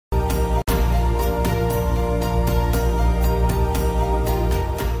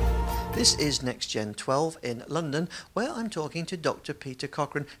This is NextGen12 in London, where I'm talking to Dr. Peter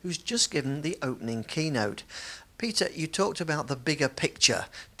Cochrane, who's just given the opening keynote. Peter, you talked about the bigger picture.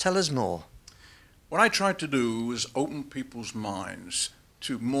 Tell us more. What I tried to do was open people's minds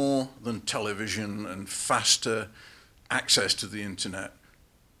to more than television and faster access to the internet,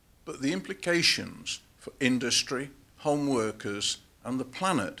 but the implications for industry, home workers, and the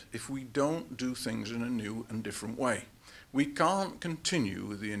planet if we don't do things in a new and different way. We can't continue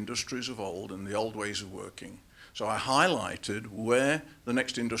with the industries of old and the old ways of working. So I highlighted where the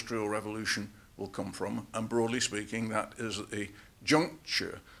next industrial revolution will come from, and broadly speaking, that is at the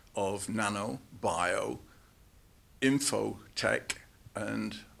juncture of nano, bio, info tech,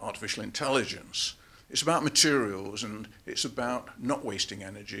 and artificial intelligence. It's about materials, and it's about not wasting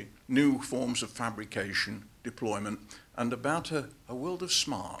energy, new forms of fabrication, deployment, and about a world of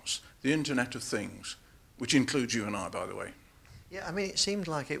smarts, the Internet of Things, which includes you and I, by the way. Yeah, I mean, it seemed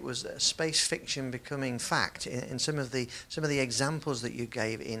like it was space fiction becoming fact in some of the examples that you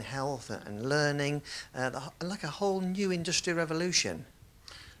gave in health and learning, like a whole new industrial revolution.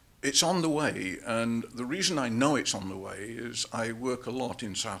 It's on the way, and the reason I know it's on the way is I work a lot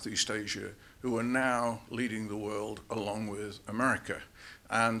in Southeast Asia, who are now leading the world along with America.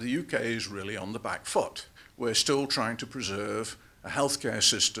 And the UK is really on the back foot. We're still trying to preserve a healthcare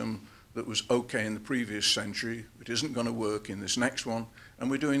system that was okay in the previous century. It isn't going to work in this next one, and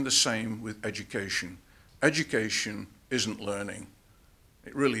we're doing the same with education. Education isn't learning.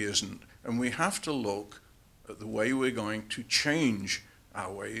 It really isn't. And we have to look at the way we're going to change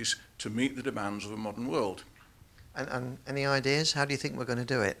our ways to meet the demands of a modern world. And any ideas? How do you think we're going to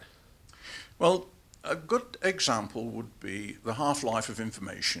do it? Well, a good example would be the half-life of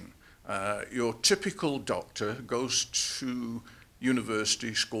information. Your typical doctor goes to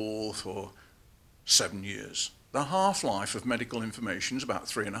university school for 7 years. The half-life of medical information is about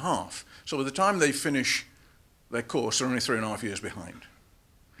 3.5. So by the time they finish their course, they're only 3.5 years behind.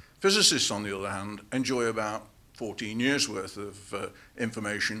 Physicists, on the other hand, enjoy about 14 years worth of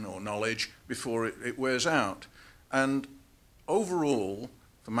information or knowledge before it wears out. And overall,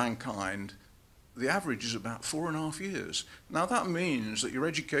 for mankind, the average is about 4.5 years. Now that means that your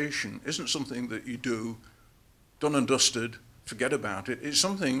education isn't something that you do done and dusted, forget about it. It's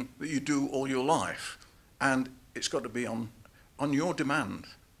something that you do all your life, and it's got to be on your demand,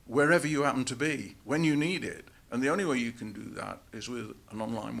 wherever you happen to be, when you need it. And the only way you can do that is with an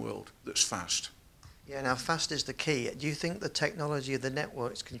online world that's fast. Yeah, now fast is the key. Do you think the technology of the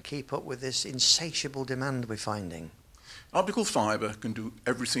networks can keep up with this insatiable demand we're finding? Optical fiber can do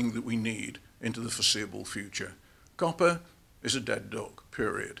everything that we need into the foreseeable future. Copper is a dead duck,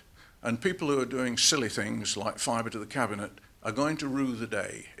 period. And people who are doing silly things like fiber to the cabinet are going to rue the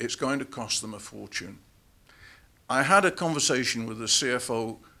day. It's going to cost them a fortune. I had a conversation with the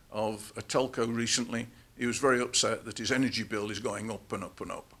CFO of a telco recently. He was very upset that his energy bill is going up and up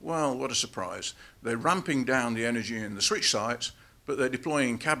and up. Well, what a surprise. They're ramping down the energy in the switch sites, but they're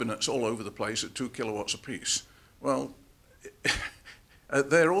deploying cabinets all over the place at 2 kilowatts apiece. Well,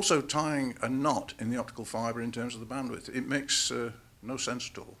 they're also tying a knot in the optical fiber in terms of the bandwidth. It makes no sense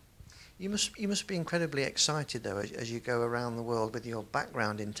at all. You must be incredibly excited, though, as you go around the world with your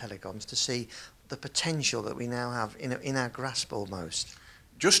background in telecoms, to see the potential that we now have in our grasp almost.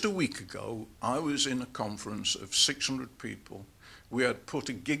 Just a week ago, I was in a conference of 600 people. We had put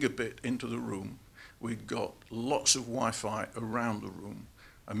a gigabit into the room. We'd got lots of Wi-Fi around the room.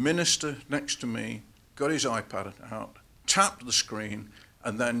 A minister next to me got his iPad out, tapped the screen,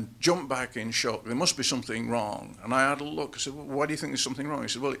 and then jumped back in shock. There must be something wrong. And I had a look. I said, well, why do you think there's something wrong? He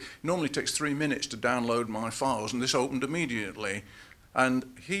said, well, it normally takes 3 minutes to download my files, and this opened immediately.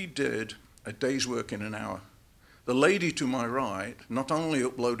 And he did a day's work in an hour. The lady to my right not only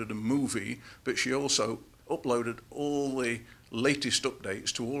uploaded a movie, but she also uploaded all the latest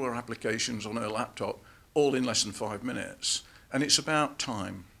updates to all her applications on her laptop, all in less than 5 minutes. And it's about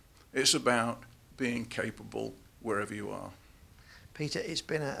time. It's about being capable wherever you are. Peter, it's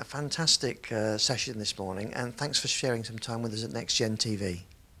been a fantastic session this morning, and thanks for sharing some time with us at NextGen TV.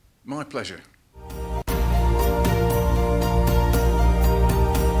 My pleasure.